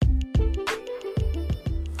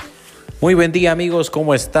Muy buen día amigos,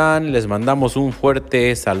 ¿cómo están? Les mandamos un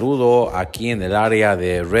fuerte saludo aquí en el área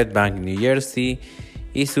de Red Bank, New Jersey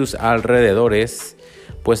y sus alrededores.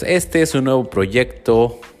 Pues este es un nuevo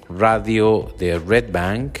proyecto radio de Red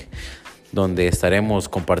Bank donde estaremos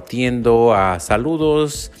compartiendo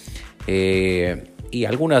saludos y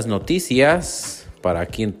algunas noticias para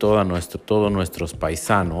aquí en todos nuestros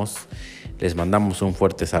paisanos. Les mandamos un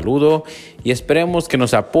fuerte saludo y esperemos que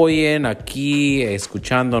nos apoyen aquí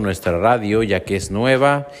escuchando nuestra radio, ya que es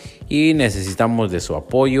nueva y necesitamos de su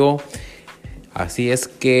apoyo. Así es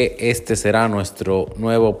que este será nuestro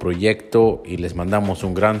nuevo proyecto y les mandamos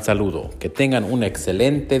un gran saludo. Que tengan un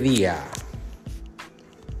excelente día.